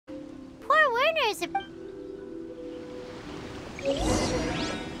there's a...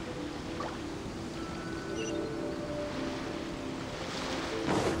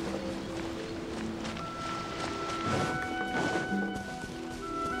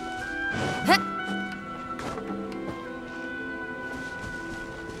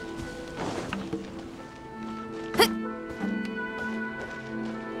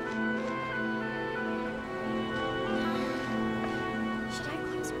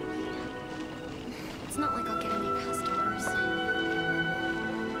 It's not like I'll get any customers.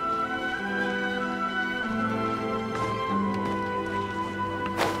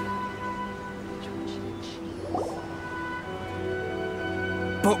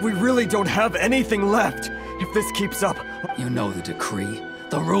 But we really don't have anything left. If this keeps up... You know the decree.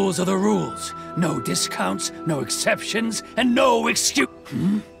 The rules are the rules. No discounts, no exceptions, and no excuse.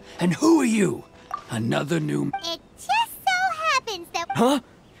 Hmm? And who are you? Another new... It just so happens that... Huh?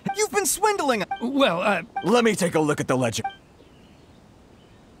 You've been swindling! Well, Let me take a look at the ledger.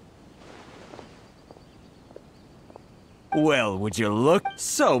 Well, would you look?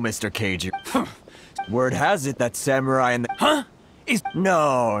 So, Mr. Cage, word has it that Samurai and the... Huh? Is...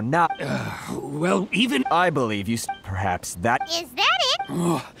 No, not... well, even... I believe you... Perhaps that... Is that it?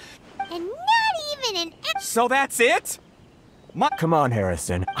 Oh, And not even an... So that's it? Come on,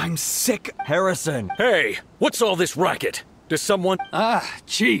 Harrison. I'm sick. Harrison! Hey, what's all this racket? Does someone...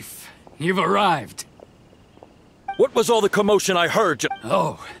 Chief, you've arrived. What was all the commotion I heard?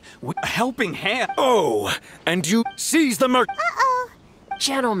 Oh, A helping hand. Oh, and you seize the mer... Uh-oh.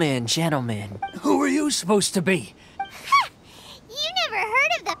 Gentlemen, gentlemen. who are you supposed to be? You never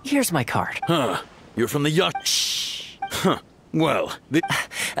heard of the... Here's my card. Huh. You're from the yacht... Shh. Huh. Well, the...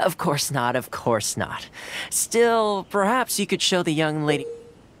 Of course not, of course not. Still, perhaps you could show the young lady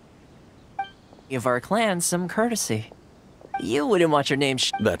of our clan some courtesy. You wouldn't want your name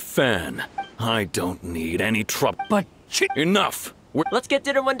That fan. I don't need any trouble. But, Enough! Let's get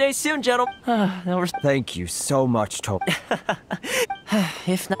dinner one day soon, gentlemen. Now we're... Thank you so much, Toby.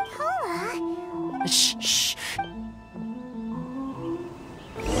 If not... Tola? Shh, shh.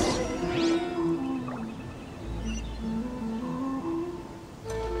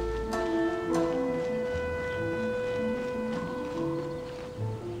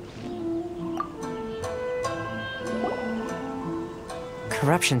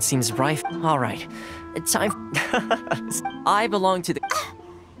 Corruption seems rife. All right. Time... I belong to the...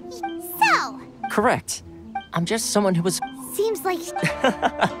 So, Correct. I'm just someone who was... seems like...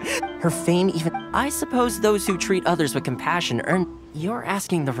 Her fame even... I suppose those who treat others with compassion earn... You're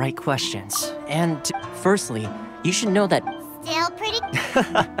asking the right questions. And, firstly, you should know that Still pretty...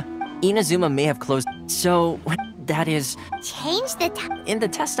 Inazuma may have closed... So, that is... Change the time. In the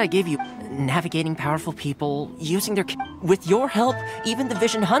test I gave you, navigating powerful people, using their... With your help, even the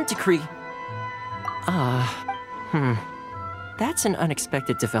Vision Hunt decree... That's an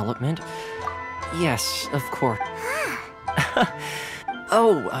unexpected development. Yes, of course.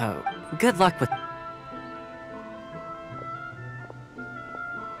 Good luck with...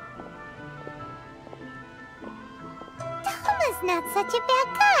 Toma's not such a bad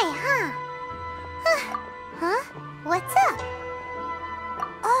guy, huh? Huh? What's up?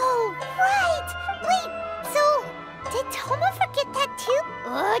 Oh, right! Wait, so... Did Toma forget that too?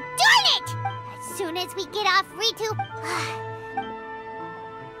 Oh, darn it! As soon as we get off Ritu...